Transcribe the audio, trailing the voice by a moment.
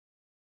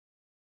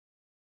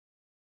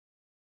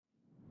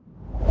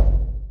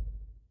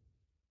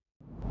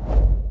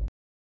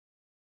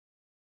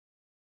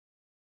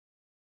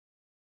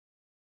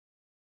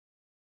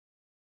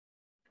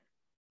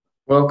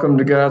Welcome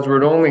to God's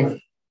Word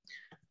Only.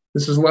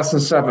 This is Lesson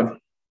 7.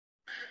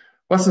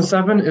 Lesson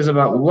 7 is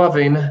about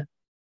loving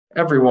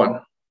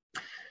everyone.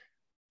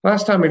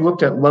 Last time we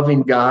looked at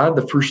loving God,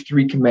 the first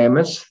 3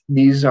 commandments.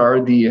 These are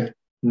the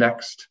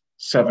next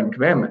 7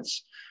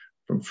 commandments,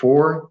 from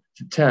 4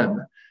 to 10. It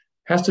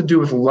has to do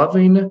with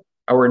loving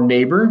our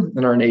neighbor,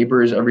 and our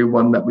neighbor is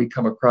everyone that we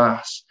come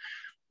across.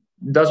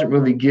 It doesn't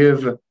really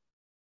give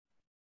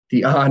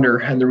the honor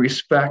and the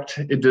respect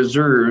it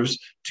deserves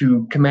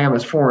to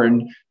commandments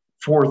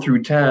 4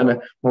 through 10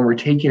 when we're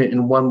taking it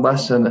in one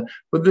lesson,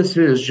 but this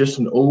is just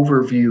an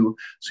overview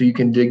so you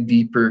can dig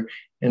deeper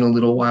in a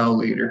little while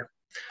later.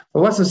 But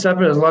lesson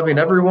 7 is loving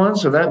everyone,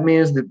 so that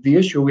means that the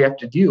issue we have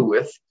to deal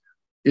with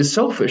is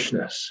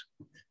selfishness.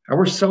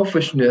 Our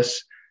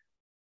selfishness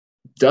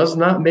does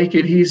not make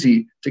it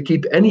easy to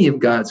keep any of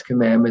God's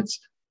commandments,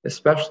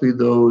 especially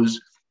those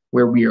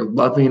where we are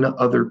loving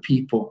other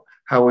people,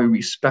 how we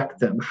respect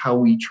them, how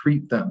we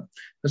treat them.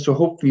 And so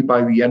hopefully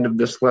by the end of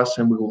this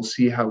lesson, we will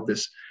see how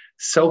this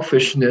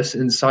selfishness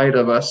inside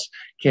of us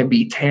can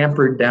be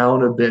tampered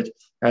down a bit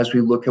as we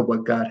look at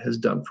what God has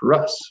done for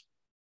us.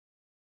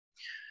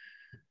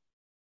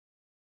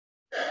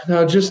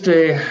 Now, just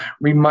a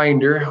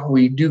reminder,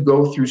 we do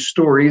go through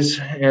stories,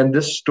 and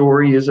this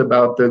story is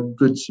about the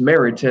Good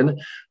Samaritan,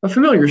 a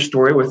familiar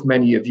story with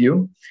many of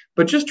you.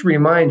 But just to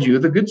remind you,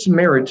 the Good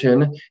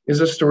Samaritan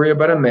is a story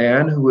about a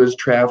man who was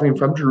traveling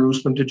from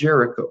Jerusalem to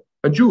Jericho,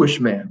 a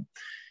Jewish man.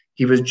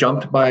 He was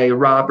jumped by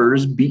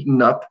robbers,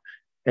 beaten up,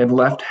 and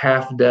left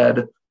half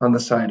dead on the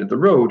side of the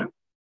road.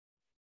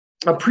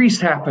 A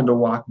priest happened to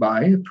walk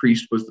by. A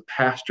priest was the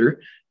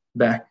pastor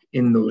back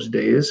in those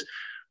days.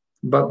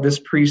 But this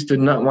priest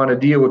did not want to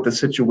deal with the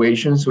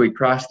situation, so he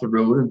crossed the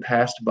road and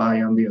passed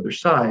by on the other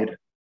side.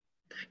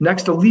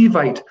 Next, a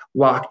Levite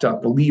walked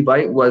up. The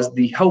Levite was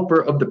the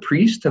helper of the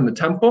priest in the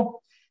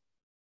temple.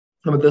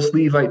 But this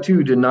Levite,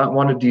 too, did not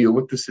want to deal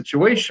with the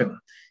situation.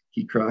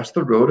 He crossed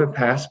the road and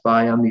passed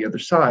by on the other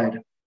side.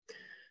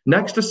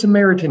 Next, a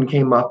Samaritan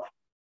came up.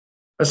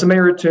 A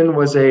Samaritan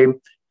was a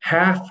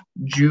half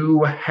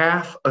Jew,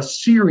 half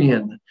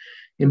Assyrian.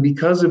 And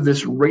because of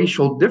this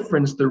racial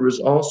difference, there was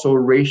also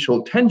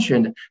racial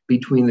tension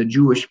between the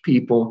Jewish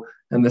people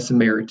and the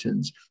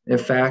Samaritans. In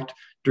fact,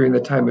 during the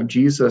time of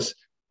Jesus,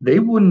 they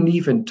wouldn't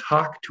even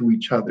talk to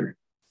each other.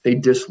 They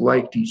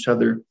disliked each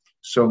other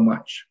so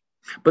much.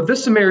 But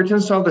this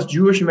Samaritan saw this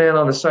Jewish man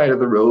on the side of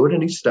the road,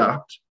 and he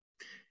stopped,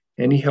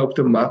 and he helped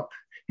him up,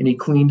 and he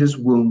cleaned his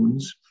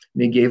wounds,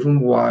 and he gave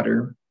him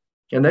water.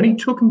 And then he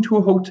took him to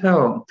a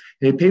hotel.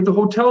 And he paid the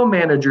hotel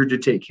manager to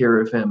take care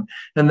of him.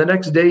 And the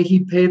next day,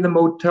 he paid the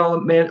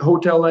hotel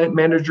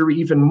manager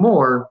even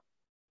more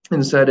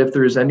and said, if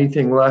there is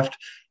anything left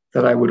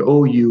that I would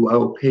owe you, I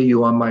will pay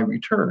you on my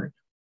return.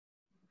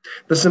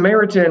 The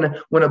Samaritan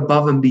went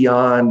above and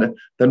beyond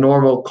the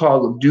normal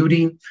call of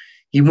duty.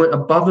 He went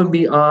above and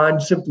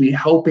beyond simply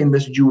helping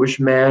this Jewish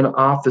man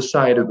off the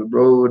side of the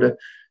road.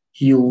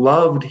 He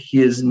loved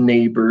his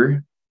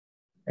neighbor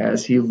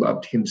as he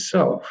loved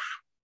himself.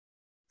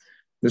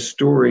 The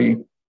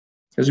story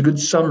is a good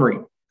summary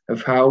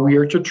of how we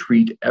are to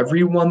treat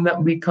everyone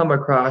that we come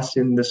across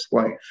in this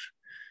life.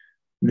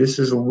 This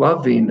is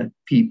loving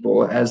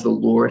people as the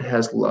Lord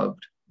has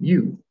loved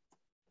you.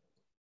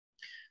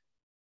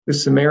 The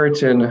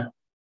Samaritan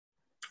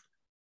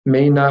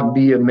may not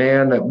be a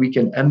man that we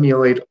can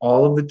emulate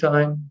all of the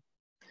time,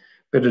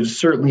 but it is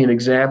certainly an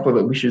example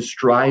that we should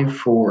strive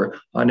for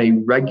on a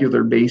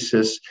regular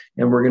basis,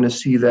 and we're going to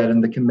see that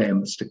in the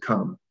commandments to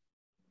come.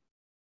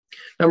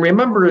 Now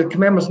remember,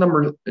 commandments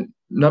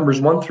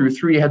numbers 1 through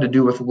 3 had to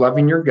do with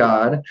loving your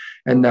God,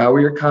 and now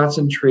we are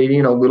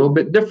concentrating a little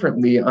bit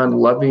differently on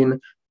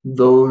loving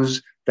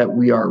those that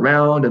we are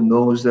around and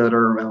those that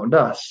are around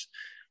us.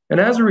 And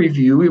as a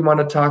review, we want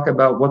to talk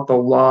about what the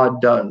law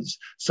does.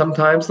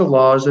 Sometimes the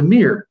law is a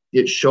mirror.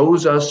 It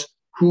shows us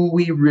who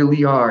we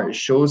really are. It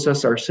shows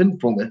us our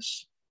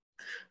sinfulness.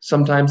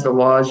 Sometimes the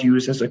law is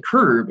used as a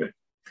curb.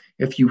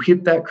 If you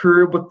hit that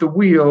curb with the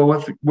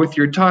wheel, with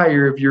your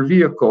tire of your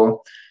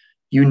vehicle,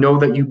 you know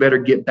that you better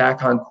get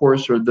back on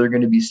course or there are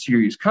going to be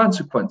serious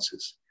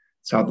consequences.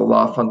 That's how the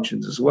law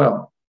functions as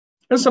well.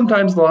 And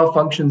sometimes the law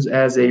functions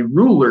as a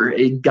ruler,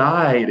 a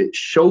guide. It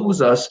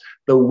shows us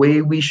the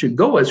way we should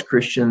go as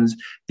Christians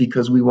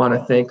because we want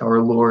to thank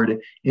our Lord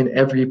in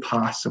every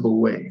possible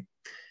way.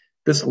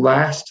 This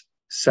last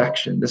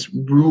section, this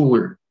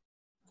ruler,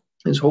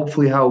 is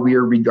hopefully how we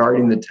are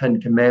regarding the 10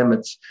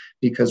 Commandments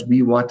because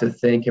we want to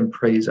thank and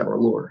praise our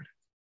Lord.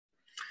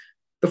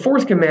 The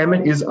 4th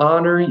commandment is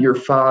honor your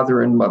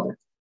father and mother.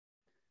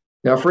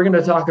 Now, if we're going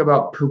to talk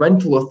about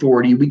parental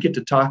authority, we get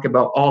to talk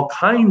about all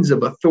kinds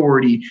of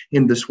authority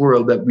in this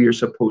world that we are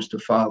supposed to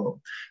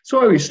follow. So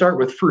I always start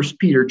with 1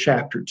 Peter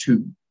chapter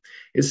 2.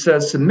 It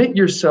says, submit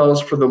yourselves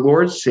for the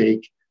Lord's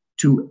sake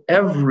to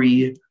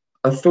every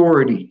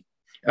authority.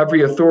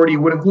 Every authority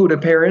would include the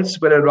parents,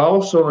 but it would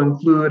also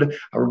include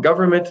our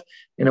government,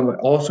 and it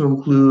would also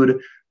include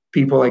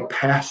people like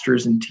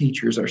pastors and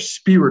teachers, our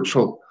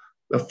spiritual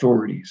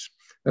authorities.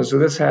 And so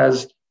this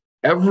has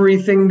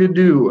everything to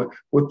do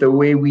with the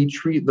way we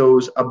treat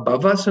those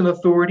above us in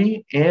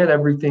authority, and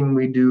everything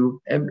we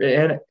do, and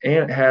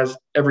it has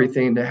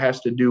everything that has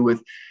to do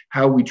with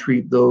how we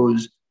treat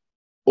those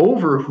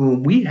over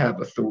whom we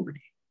have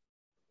authority.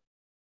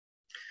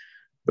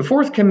 The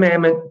fourth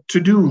commandment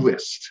to-do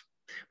list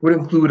would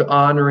include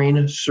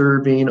honoring,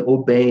 serving,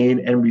 obeying,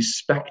 and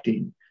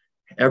respecting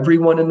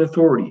everyone in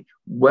authority,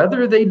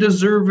 whether they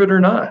deserve it or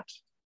not.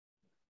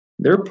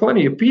 There are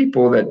plenty of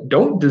people that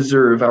don't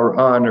deserve our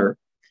honor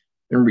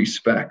and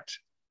respect.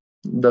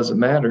 It doesn't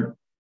matter.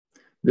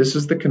 This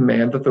is the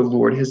command that the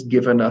Lord has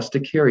given us to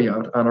carry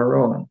out on our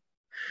own.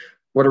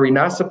 What are we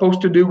not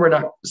supposed to do? We're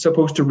not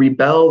supposed to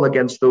rebel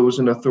against those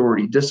in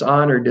authority,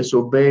 dishonor,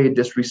 disobey,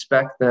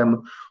 disrespect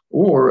them,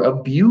 or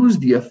abuse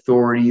the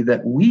authority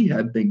that we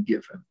have been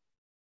given.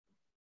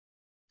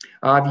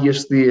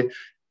 Obviously,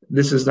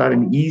 this is not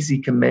an easy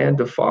command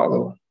to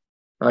follow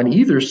on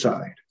either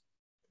side.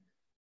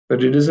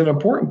 But it is an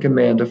important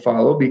command to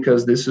follow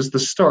because this is the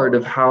start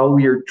of how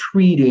we are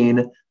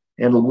treating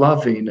and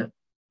loving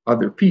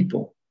other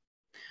people.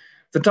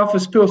 The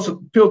toughest pill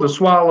to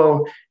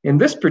swallow in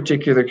this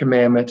particular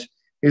commandment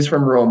is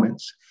from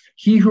Romans.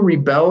 He who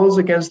rebels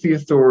against the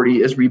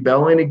authority is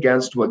rebelling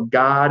against what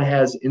God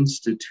has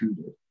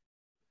instituted.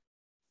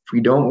 If we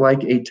don't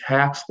like a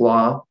tax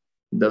law,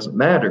 it doesn't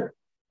matter.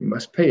 We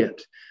must pay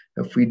it.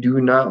 If we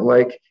do not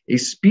like a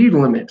speed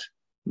limit,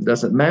 it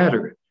doesn't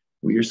matter.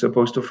 We are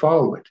supposed to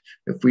follow it.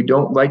 If we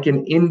don't like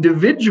an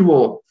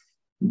individual,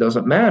 it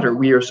doesn't matter.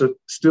 We are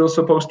still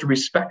supposed to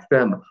respect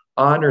them,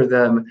 honor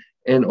them,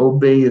 and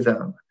obey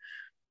them.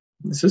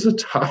 This is a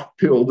tough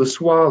pill to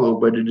swallow,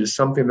 but it is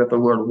something that the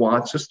Lord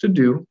wants us to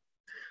do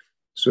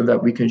so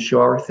that we can show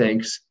our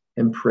thanks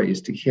and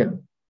praise to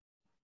Him.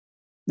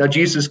 Now,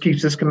 Jesus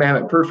keeps this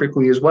commandment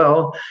perfectly as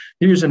well.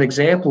 Here's an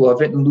example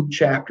of it in Luke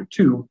chapter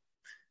 2.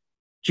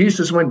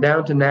 Jesus went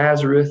down to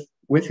Nazareth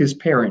with his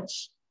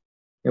parents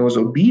and was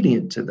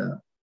obedient to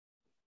them.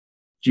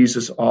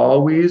 Jesus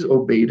always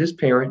obeyed his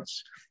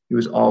parents. He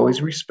was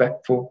always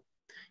respectful.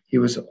 He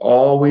was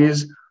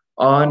always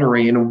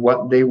honoring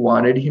what they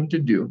wanted him to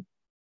do.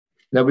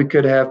 Now, we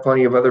could have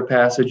plenty of other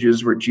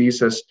passages where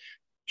Jesus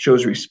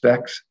shows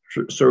respect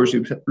to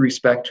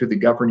the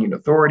governing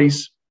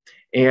authorities,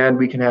 and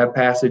we can have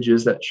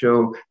passages that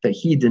show that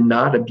he did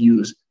not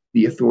abuse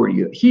the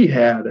authority that he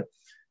had.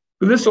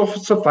 But this will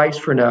suffice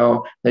for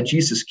now, that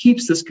Jesus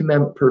keeps this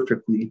commandment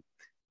perfectly,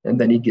 and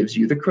then he gives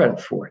you the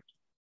credit for it.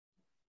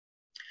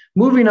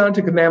 Moving on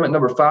to commandment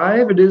number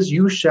 5, it is,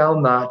 you shall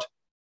not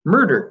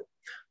murder.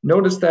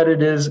 Notice that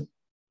it is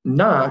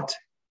not,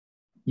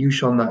 you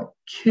shall not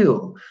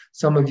kill.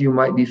 Some of you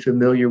might be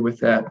familiar with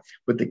that,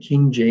 with the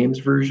King James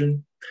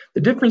Version.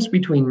 The difference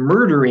between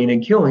murdering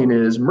and killing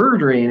is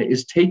murdering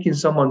is taking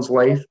someone's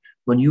life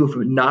when you have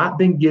not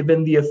been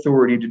given the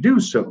authority to do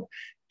so.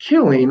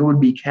 Killing would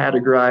be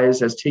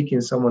categorized as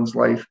taking someone's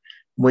life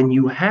when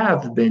you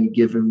have been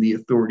given the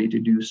authority to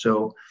do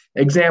so.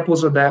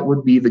 Examples of that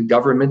would be the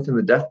government and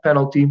the death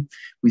penalty.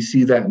 We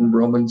see that in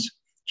Romans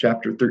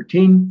chapter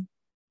 13.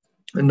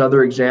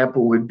 Another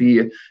example would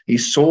be a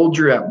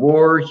soldier at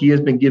war. He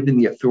has been given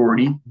the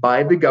authority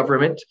by the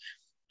government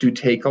to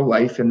take a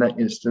life in that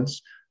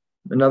instance.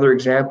 Another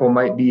example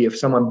might be if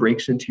someone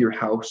breaks into your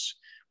house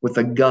with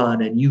a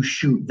gun and you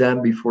shoot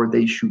them before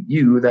they shoot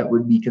you, that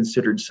would be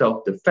considered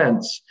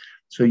self-defense.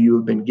 So you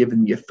have been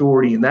given the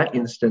authority in that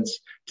instance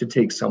to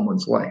take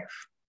someone's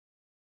life.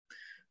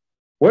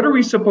 What are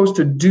we supposed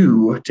to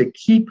do to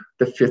keep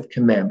the fifth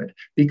commandment?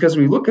 Because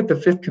we look at the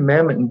fifth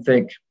commandment and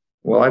think,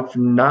 well, I've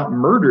not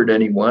murdered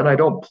anyone. I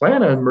don't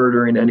plan on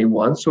murdering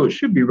anyone, so it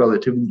should be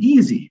relatively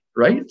easy,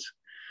 right?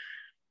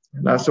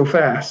 Not so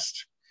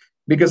fast.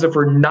 Because if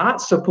we're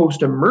not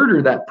supposed to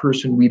murder that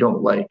person we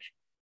don't like,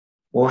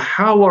 well,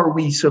 how are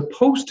we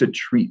supposed to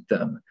treat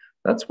them?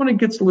 That's when it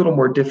gets a little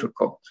more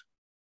difficult.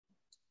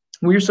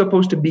 We're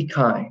supposed to be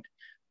kind,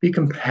 be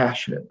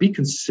compassionate, be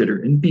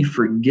considerate, and be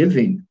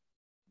forgiving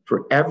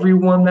for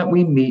everyone that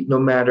we meet, no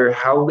matter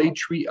how they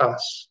treat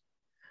us.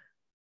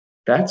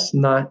 That's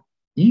not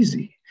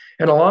easy.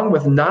 And along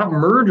with not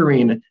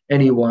murdering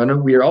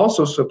anyone, we are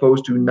also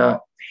supposed to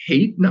not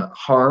hate, not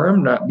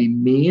harm, not be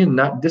mean,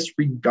 not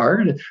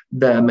disregard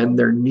them and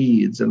their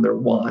needs and their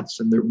wants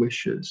and their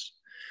wishes.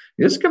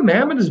 This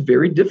commandment is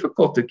very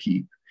difficult to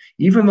keep.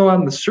 Even though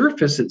on the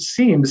surface it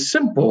seems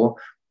simple,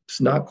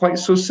 it's not quite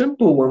so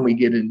simple when we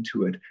get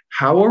into it.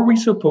 How are we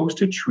supposed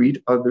to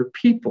treat other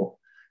people?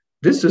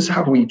 This is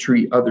how we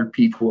treat other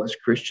people as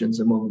Christians,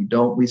 and when we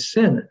don't, we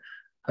sin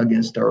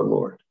against our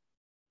Lord.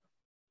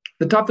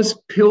 The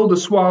toughest pill to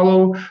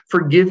swallow,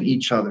 forgive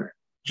each other,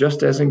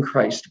 just as in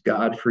Christ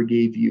God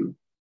forgave you.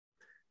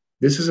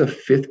 This is a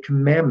fifth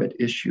commandment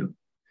issue.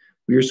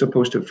 We are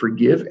supposed to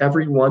forgive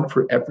everyone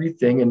for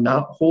everything and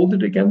not hold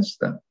it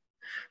against them.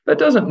 That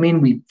doesn't mean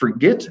we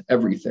forget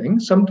everything.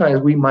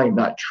 Sometimes we might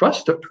not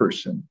trust a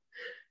person,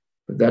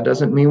 but that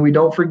doesn't mean we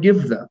don't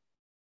forgive them.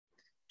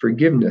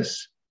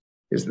 Forgiveness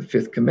is the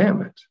fifth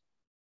commandment.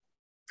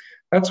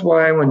 That's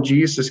why when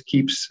Jesus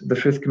keeps the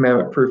fifth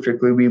commandment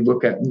perfectly, we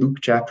look at Luke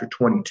chapter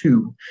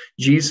 22.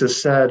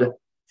 Jesus said,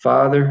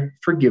 "Father,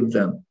 forgive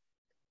them,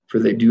 for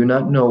they do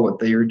not know what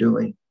they are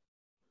doing."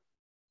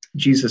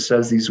 Jesus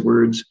says these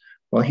words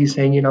while he's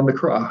hanging on the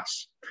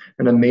cross,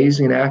 an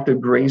amazing act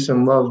of grace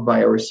and love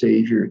by our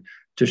Savior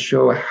to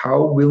show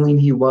how willing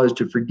he was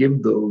to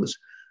forgive those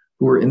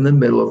who were in the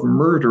middle of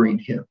murdering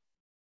him.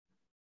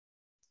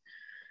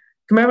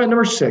 Commandment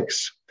number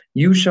 6,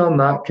 you shall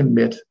not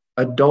commit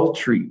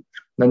adultery.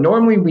 Now,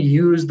 normally we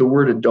use the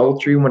word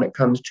adultery when it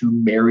comes to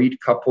married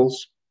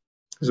couples.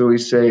 So we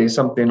say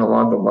something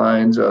along the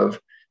lines of,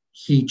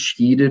 he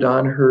cheated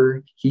on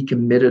her, he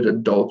committed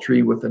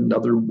adultery with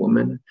another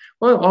woman.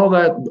 Well,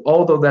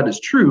 although that is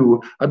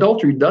true,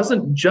 adultery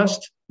doesn't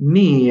just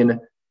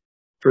mean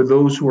for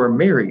those who are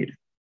married.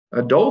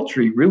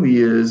 Adultery really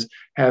is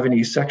having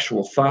a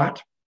sexual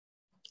thought,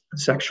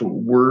 sexual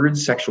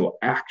words, sexual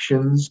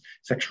actions,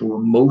 sexual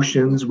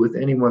emotions with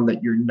anyone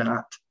that you're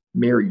not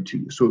married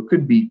to. So it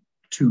could be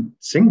two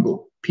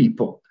single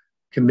people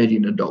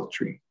committing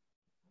adultery.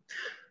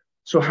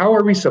 So how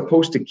are we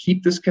supposed to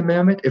keep this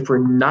commandment? If we're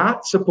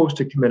not supposed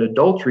to commit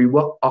adultery,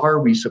 what are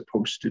we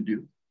supposed to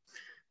do?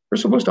 We're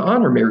supposed to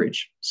honor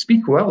marriage,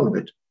 speak well of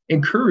it,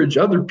 encourage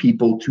other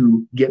people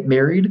to get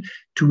married,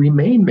 to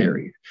remain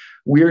married.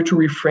 We are to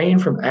refrain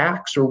from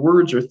acts or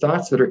words or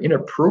thoughts that are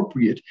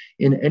inappropriate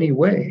in any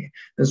way.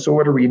 And so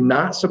what are we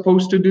not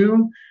supposed to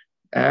do?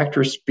 Act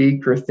or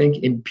speak or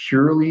think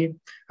impurely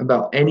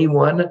about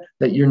anyone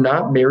that you're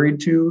not married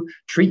to,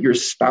 treat your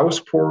spouse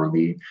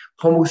poorly.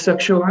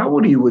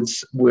 Homosexuality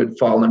would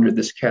fall under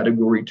this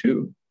category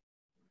too.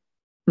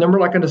 Now, we're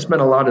not going to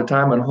spend a lot of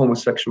time on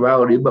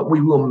homosexuality, but we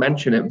will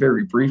mention it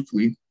very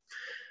briefly.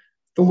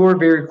 The Lord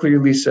very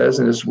clearly says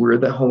in his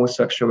word that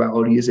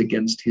homosexuality is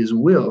against his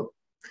will.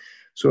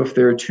 So if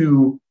there are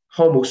two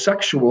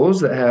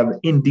homosexuals that have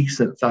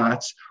indecent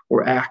thoughts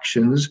or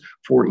actions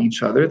for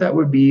each other, that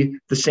would be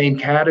the same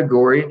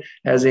category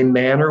as a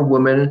man or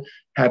woman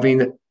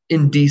having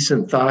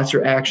indecent thoughts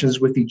or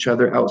actions with each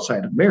other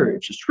outside of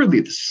marriage. It's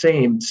really the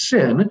same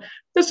sin.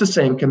 It's the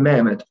same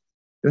commandment,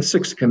 the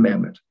sixth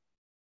commandment.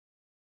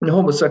 And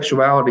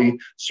homosexuality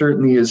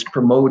certainly is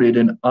promoted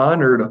and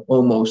honored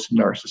almost in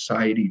our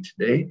society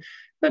today,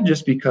 not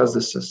just because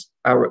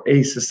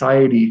a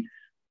society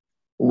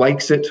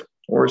likes it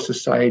or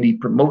society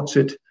promotes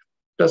it,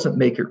 doesn't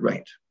make it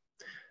right.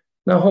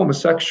 Now,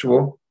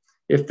 homosexual,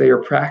 if they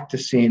are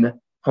practicing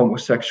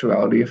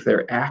homosexuality, if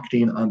they're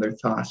acting on their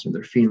thoughts and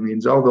their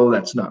feelings, although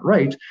that's not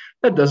right,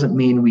 that doesn't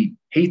mean we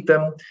hate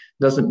them,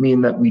 doesn't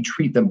mean that we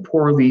treat them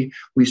poorly.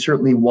 We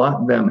certainly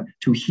want them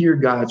to hear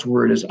God's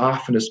word as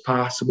often as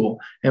possible,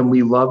 and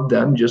we love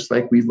them just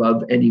like we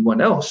love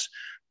anyone else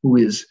who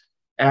is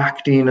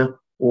acting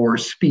or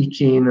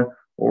speaking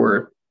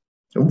or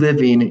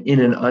living in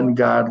an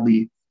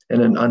ungodly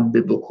and an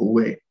unbiblical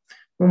way.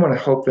 We want to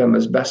help them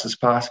as best as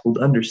possible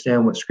to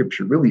understand what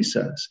Scripture really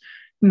says.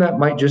 And that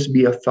might just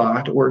be a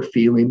thought or a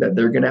feeling that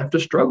they're going to have to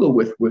struggle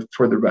with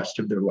for the rest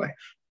of their life.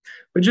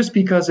 But just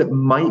because it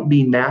might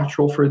be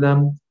natural for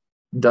them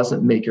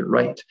doesn't make it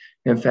right.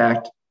 In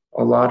fact,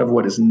 a lot of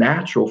what is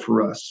natural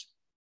for us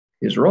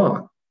is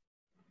wrong.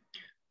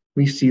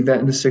 We see that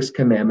in the sixth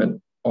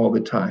commandment all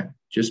the time.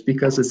 Just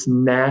because it's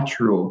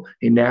natural,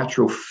 a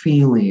natural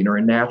feeling or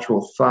a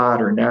natural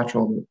thought or a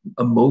natural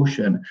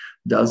emotion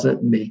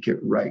doesn't make it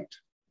right.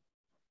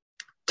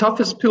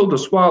 Toughest pill to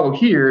swallow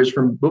here is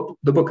from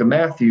the book of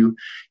Matthew.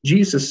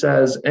 Jesus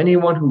says,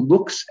 anyone who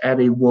looks at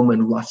a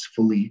woman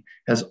lustfully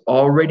has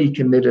already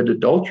committed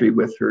adultery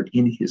with her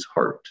in his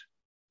heart.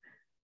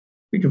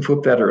 We can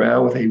flip that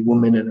around with a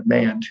woman and a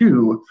man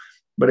too,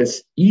 but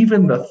it's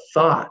even the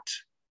thought,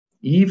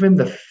 even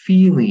the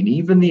feeling,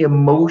 even the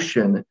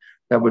emotion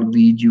that would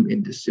lead you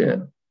into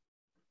sin.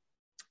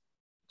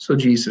 So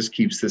Jesus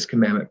keeps this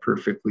commandment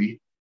perfectly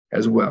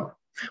as well.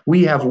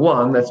 We have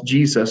one, that's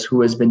Jesus,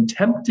 who has been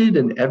tempted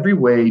in every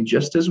way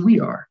just as we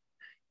are,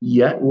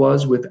 yet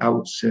was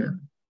without sin.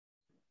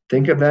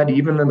 Think of that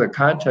even in the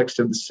context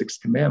of the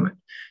sixth commandment.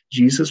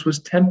 Jesus was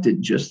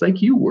tempted just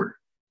like you were,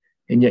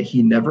 and yet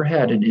he never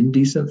had an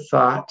indecent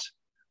thought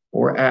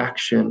or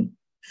action,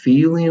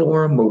 feeling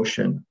or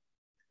emotion,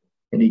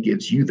 and he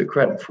gives you the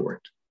credit for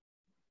it.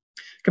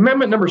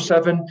 Commandment number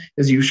 7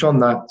 is you shall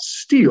not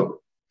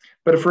steal.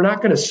 But if we're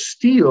not going to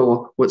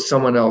steal what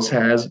someone else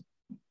has,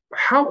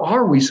 how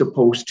are we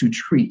supposed to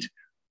treat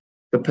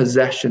the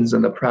possessions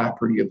and the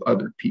property of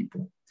other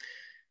people?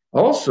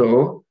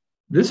 Also,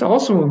 this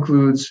also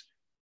includes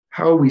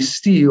how we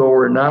steal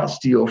or not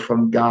steal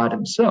from God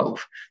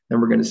himself. And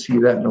we're going to see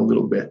that in a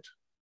little bit.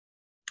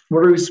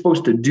 What are we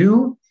supposed to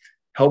do?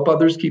 Help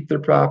others keep their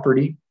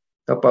property,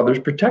 help others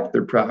protect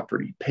their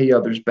property, pay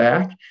others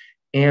back,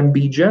 and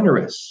be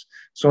generous.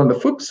 So on the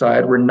flip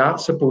side, we're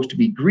not supposed to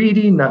be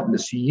greedy, not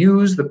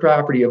misuse the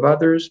property of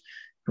others,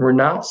 and we're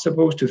not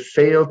supposed to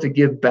fail to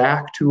give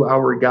back to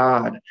our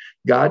God.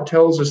 God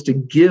tells us to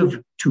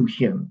give to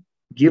him,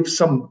 give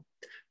some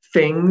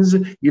things,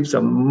 give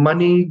some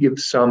money, give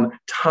some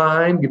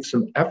time, give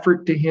some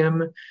effort to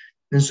him.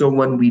 And so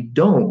when we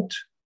don't,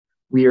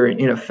 We are,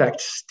 in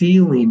effect,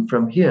 stealing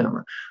from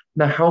him.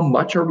 Now, how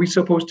much are we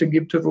supposed to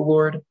give to the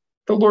Lord?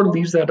 The Lord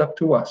leaves that up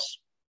to us.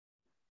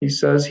 He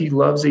says he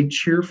loves a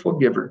cheerful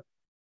giver.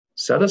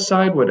 Set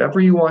aside whatever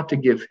you want to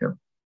give him,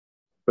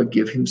 but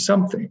give him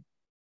something.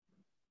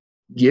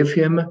 Give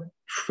him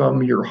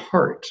from your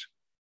heart,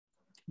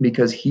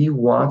 because he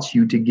wants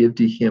you to give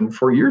to him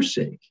for your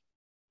sake.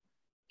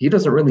 He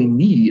doesn't really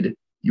need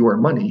your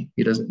money.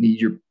 He doesn't need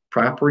your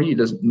property. He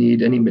doesn't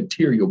need any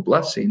material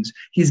blessings.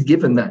 He's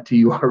given that to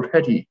you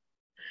already.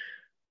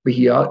 But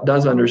he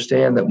does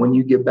understand that when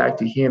you give back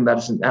to him, that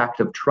is an act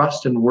of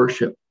trust and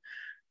worship.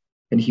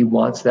 And he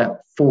wants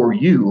that for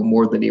you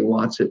more than he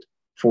wants it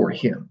for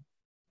him.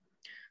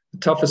 The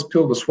toughest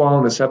pill to swallow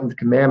in the seventh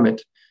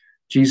commandment,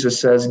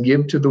 Jesus says,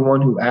 give to the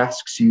one who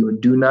asks you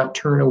and do not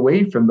turn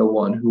away from the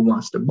one who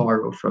wants to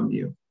borrow from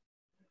you.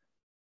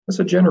 That's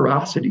a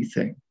generosity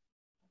thing,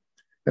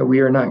 that we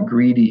are not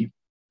greedy,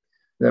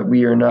 that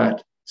we are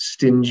not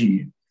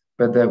stingy,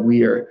 but that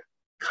we are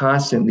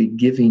constantly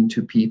giving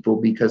to people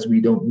because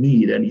we don't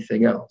need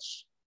anything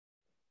else.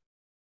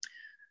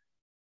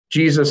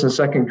 Jesus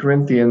in 2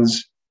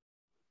 Corinthians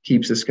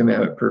keeps this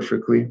commandment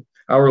perfectly.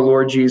 Our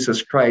Lord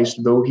Jesus Christ,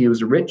 though he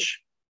was rich,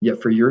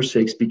 yet for your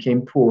sakes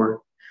became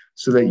poor,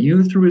 so that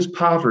you through his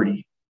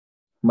poverty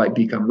might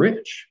become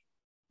rich.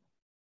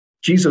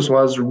 Jesus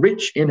was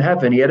rich in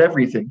heaven. He had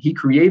everything. He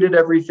created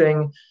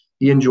everything.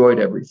 He enjoyed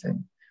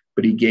everything.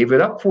 But he gave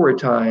it up for a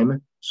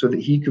time so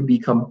that he could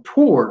become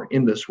poor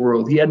in this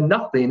world. He had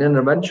nothing, and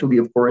eventually,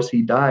 of course,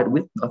 he died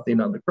with nothing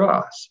on the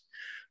cross,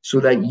 so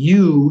that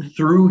you,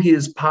 through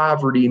his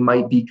poverty,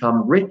 might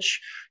become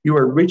rich. You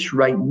are rich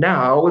right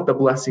now with the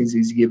blessings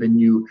he's given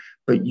you,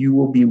 but you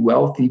will be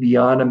wealthy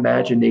beyond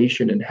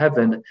imagination in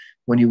heaven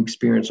when you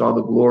experience all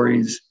the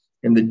glories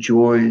and the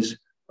joys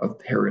of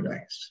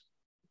paradise.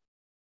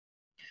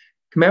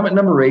 Commandment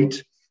number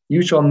 8,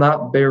 you shall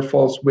not bear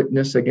false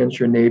witness against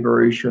your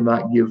neighbor, or you shall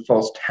not give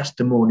false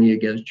testimony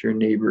against your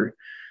neighbor.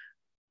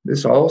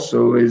 This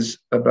also is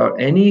about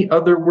any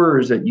other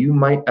words that you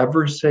might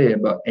ever say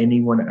about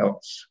anyone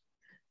else.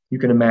 You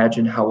can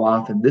imagine how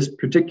often this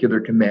particular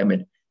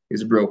commandment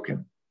is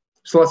broken.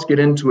 So let's get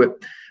into it.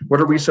 What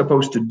are we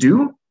supposed to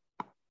do?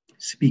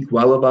 Speak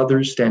well of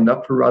others, stand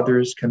up for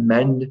others,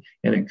 commend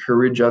and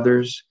encourage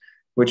others,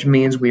 which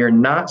means we are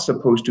not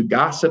supposed to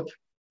gossip,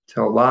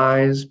 tell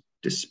lies,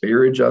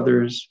 disparage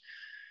others.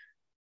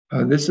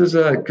 This is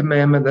a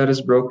commandment that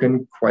is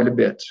broken quite a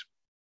bit.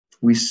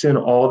 We sin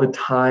all the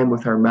time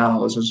with our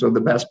mouths, and so the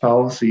best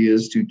policy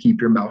is to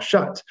keep your mouth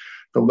shut.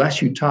 The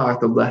less you talk,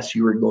 the less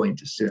you are going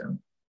to sin.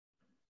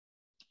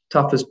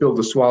 Toughest pill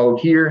to swallow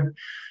here.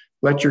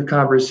 Let your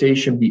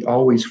conversation be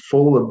always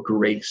full of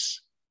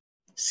grace,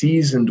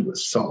 seasoned with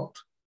salt.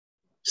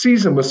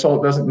 Seasoned with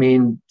salt doesn't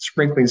mean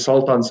sprinkling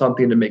salt on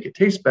something to make it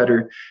taste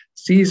better.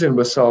 Seasoned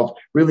with salt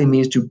really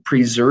means to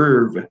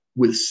preserve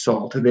with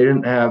salt. They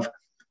didn't have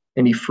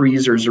any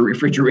freezers or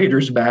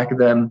refrigerators back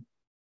then,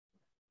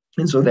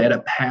 and so they had to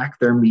pack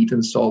their meat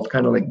in salt,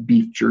 kind of like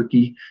beef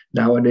jerky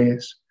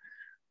nowadays.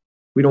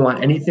 We don't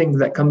want anything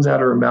that comes out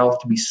of our mouth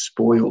to be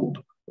spoiled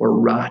or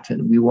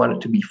rotten. We want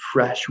it to be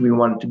fresh. We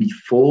want it to be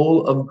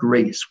full of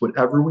grace,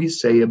 whatever we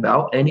say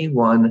about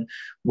anyone,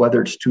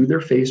 whether it's to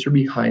their face or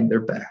behind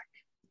their back.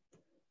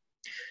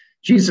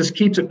 Jesus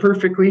keeps it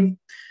perfectly.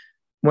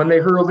 When they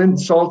hurled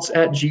insults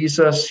at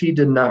Jesus, he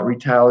did not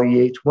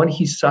retaliate. When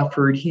he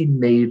suffered, he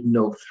made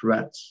no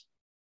threats.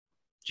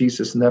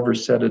 Jesus never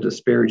said a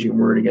disparaging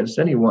word against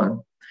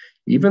anyone.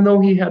 Even though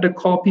he had to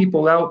call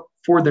people out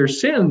for their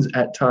sins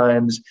at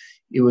times,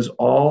 it was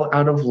all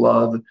out of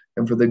love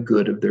and for the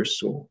good of their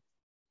soul.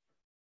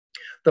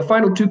 The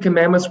final 2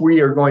 commandments we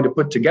are going to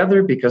put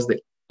together because they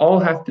all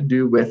have to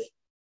do with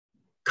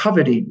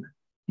coveting.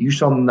 You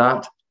shall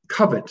not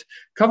covet.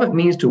 Covet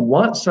means to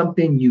want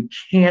something you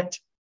can't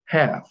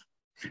have.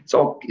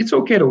 So it's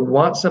okay to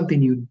want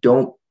something you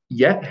don't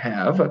yet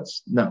have.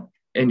 That's not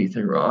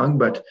anything wrong,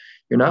 but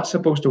you're not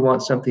supposed to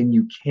want something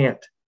you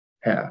can't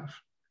have.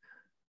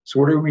 So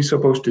what are we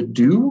supposed to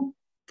do?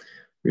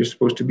 We're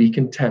supposed to be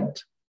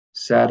content,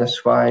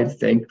 satisfied,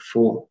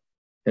 thankful,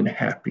 and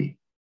happy.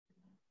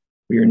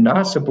 We are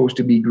not supposed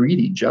to be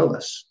greedy,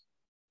 jealous,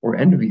 or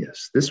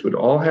envious. This would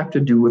all have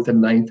to do with the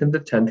 9th and the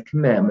 10th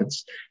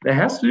commandments. And it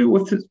has to do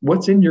with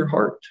what's in your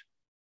heart.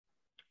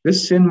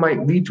 This sin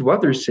might lead to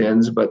other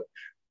sins, but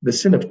the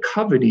sin of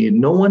coveting,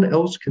 no one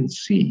else can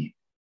see.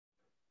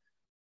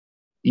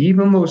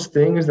 Even those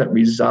things that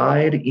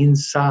reside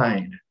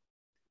inside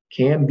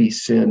can be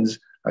sins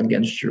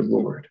against your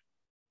Lord.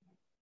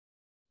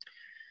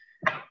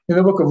 In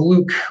the book of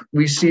Luke,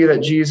 we see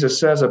that Jesus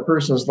says a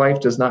person's life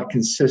does not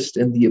consist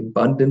in the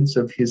abundance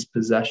of his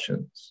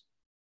possessions.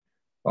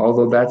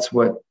 Although that's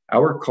what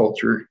our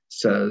culture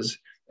says,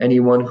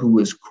 anyone who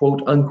is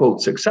quote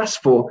unquote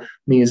successful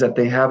means that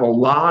they have a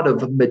lot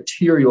of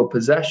material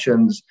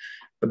possessions,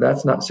 but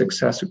that's not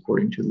success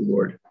according to the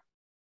Lord.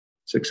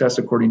 Success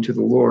according to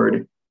the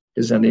Lord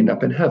is ending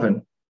up in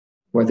heaven,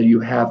 whether you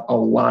have a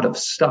lot of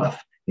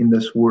stuff in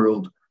this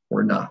world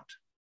or not.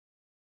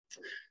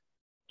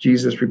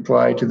 Jesus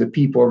replied to the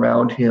people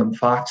around him,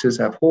 "Foxes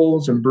have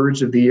holes and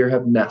birds of the air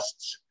have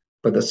nests,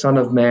 but the Son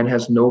of Man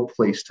has no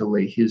place to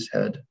lay his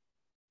head."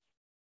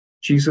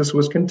 Jesus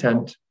was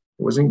content,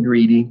 wasn't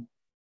greedy.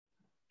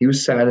 He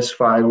was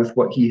satisfied with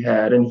what he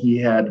had, and he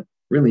had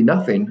really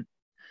nothing,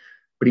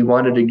 but he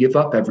wanted to give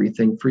up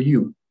everything for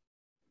you.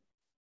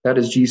 That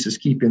is Jesus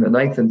keeping the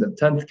 9th and the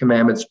 10th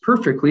commandments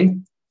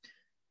perfectly.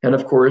 And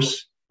of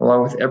course,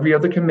 along with every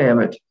other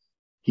commandment,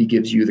 he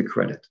gives you the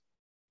credit.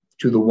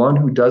 To the one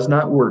who does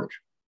not work,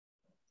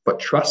 but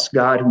trusts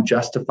God who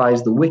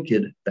justifies the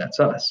wicked, that's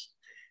us,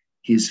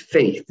 his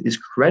faith is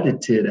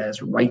credited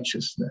as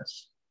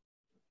righteousness.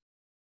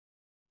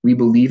 We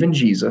believe in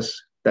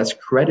Jesus, that's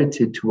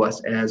credited to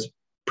us as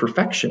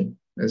perfection,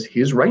 as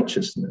his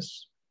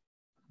righteousness.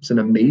 It's an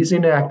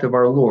amazing act of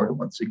our Lord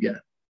once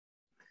again.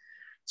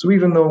 So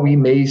even though we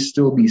may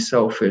still be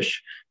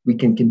selfish, we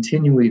can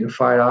continually to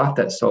fight off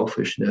that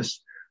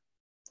selfishness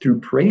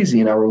through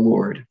praising our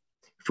Lord.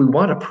 If we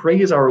want to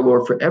praise our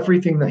Lord for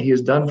everything that he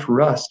has done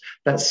for us,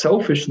 that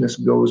selfishness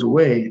goes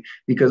away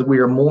because we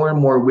are more and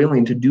more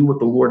willing to do what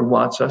the Lord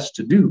wants us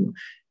to do.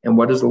 And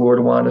what does the Lord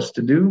want us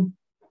to do?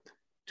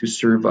 To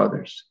serve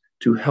others,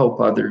 to help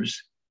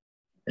others,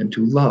 and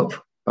to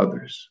love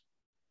others.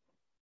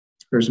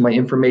 Here's my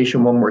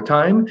information one more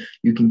time.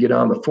 You can get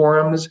on the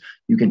forums,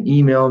 you can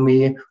email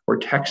me or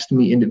text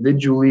me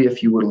individually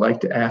if you would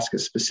like to ask a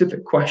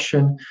specific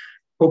question.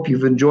 Hope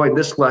you've enjoyed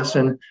this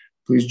lesson.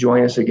 Please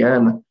join us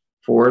again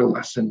for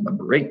lesson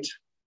number 8.